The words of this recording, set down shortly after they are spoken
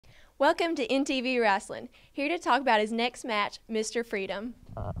Welcome to NTV Rasslin. Here to talk about his next match, Mr. Freedom.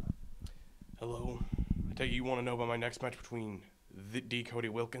 Hello. I take it you want to know about my next match between D. Cody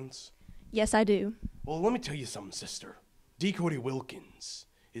Wilkins? Yes, I do. Well, let me tell you something, sister. D. Cody Wilkins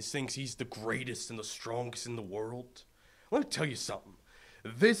thinks he's the greatest and the strongest in the world. Let me tell you something.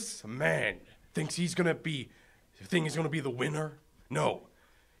 This man thinks he's gonna be the winner. No,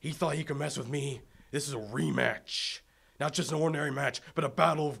 he thought he could mess with me. This is a rematch. Not just an ordinary match, but a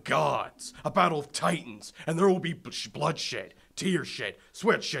battle of gods, a battle of titans, and there will be bloodshed, tears shed,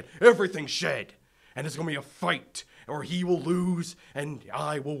 sweat shed, everything shed. And it's going to be a fight, or he will lose, and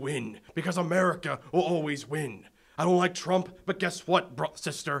I will win, because America will always win. I don't like Trump, but guess what,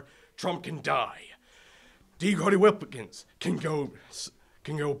 sister? Trump can die. D. Cody Wilkins can go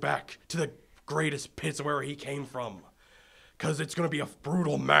back to the greatest pits where he came from, because it's going to be a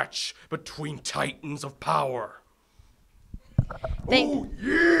brutal match between titans of power. Oh,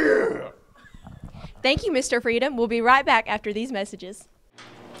 yeah! Thank you, Mr. Freedom. We'll be right back after these messages.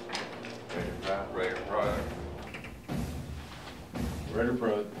 Raider Pride. Raider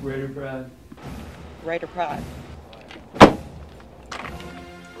Pride. Raider Pride. Raider Pride.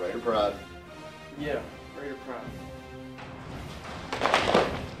 Raider Pride. Yeah, Raider Pride.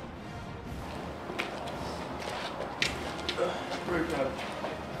 Raider Pride.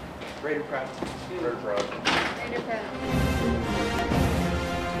 Raider Pride. Raider Pride. Raider Pride.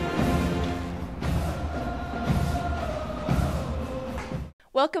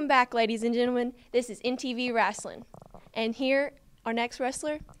 Welcome back, ladies and gentlemen. This is NTV Rasslin. And here, our next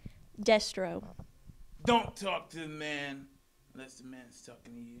wrestler, Destro. Don't talk to the man unless the man's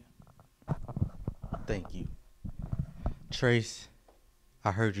talking to you. Thank you. Trace,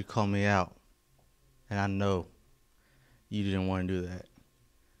 I heard you call me out, and I know you didn't want to do that,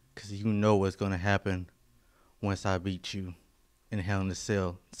 because you know what's going to happen once I beat you in Hell in a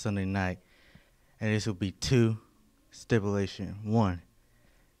Cell Sunday night. And this will be 2 stipulations. 1,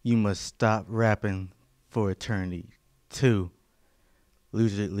 you must stop rapping for eternity. 2,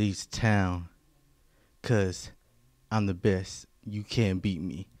 Loser leaves town, because I'm the best. You can't beat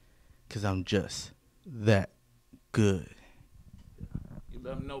me, because I'm just that good. You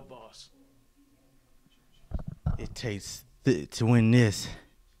let him know, boss. It takes to win this,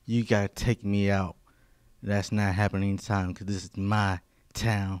 you got to take me out. That's not happening anytime, because this is my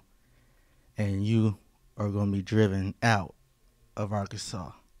town, and you are going to be driven out of Arkansas.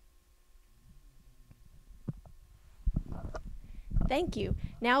 Thank you.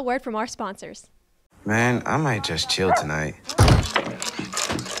 Now a word from our sponsors. Man, I might just chill tonight.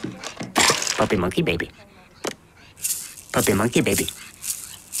 Puppy monkey baby. Puppy monkey baby.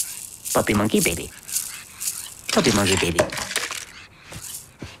 Puppy monkey baby. Puppy monkey baby.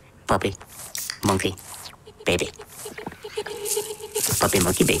 Puppy monkey baby. Puppy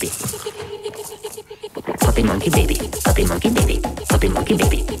monkey baby. Puppy monkey baby. Puppy monkey baby. Puppy monkey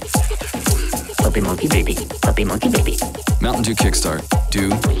baby. Puppy monkey baby. Puppy monkey baby. Mountain Dew Kickstart. Dew,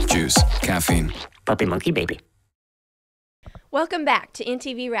 juice, caffeine. Puppy monkey baby. Welcome back to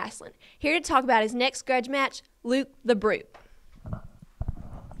NTV Rasslin. Here to talk about his next grudge match, Luke the Brute.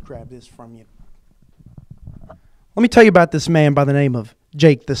 Grab this from you. Let me tell you about this man by the name of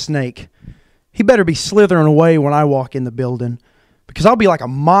Jake the Snake. He better be slithering away when I walk in the building, because I'll be like a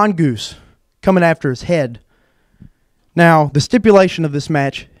mongoose coming after his head. Now, the stipulation of this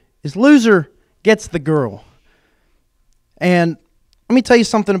match is loser gets the girl. And let me tell you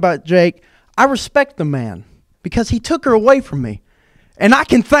something about Jake. I respect the man because he took her away from me. And I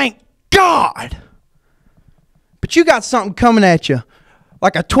can thank God. But you got something coming at you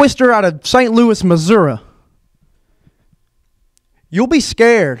like a twister out of St. Louis, Missouri. You'll be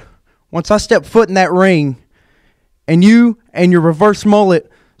scared once I step foot in that ring and you and your reverse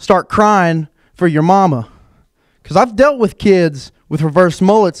mullet start crying for your mama. Because I've dealt with kids with reverse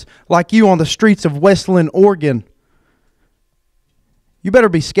mullets like you on the streets of Westland, Oregon. You better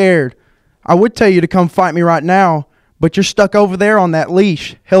be scared. I would tell you to come fight me right now, but you're stuck over there on that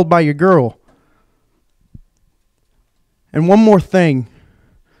leash held by your girl. And one more thing.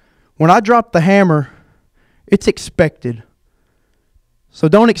 When I drop the hammer, it's expected. So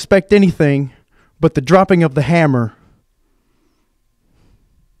don't expect anything but the dropping of the hammer.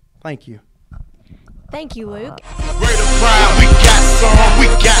 Thank you. Thank you, Luke. Raider Pride, we got some, we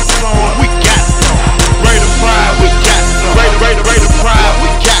got some.